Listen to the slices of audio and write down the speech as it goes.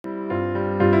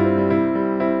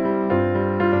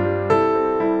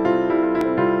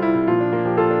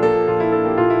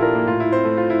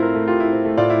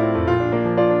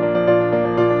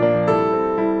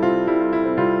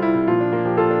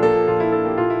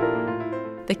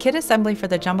The kit assembly for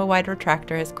the jumbo-wide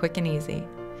retractor is quick and easy.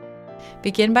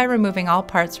 Begin by removing all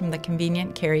parts from the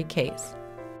convenient carry case.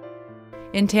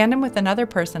 In tandem with another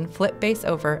person, flip base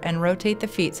over and rotate the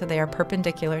feet so they are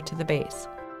perpendicular to the base.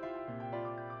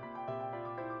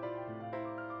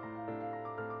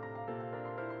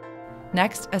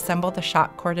 Next, assemble the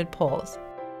shock-corded poles.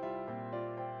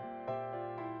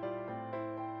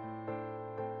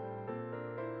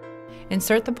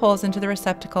 Insert the poles into the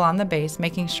receptacle on the base,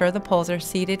 making sure the poles are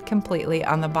seated completely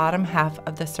on the bottom half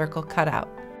of the circle cutout.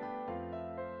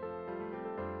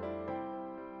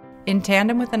 In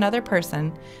tandem with another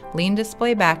person, lean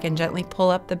display back and gently pull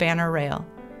up the banner rail.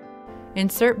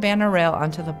 Insert banner rail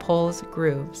onto the pole's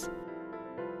grooves.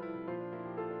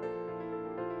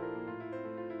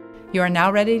 You are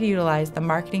now ready to utilize the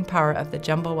marketing power of the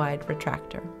jumbo-wide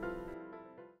retractor.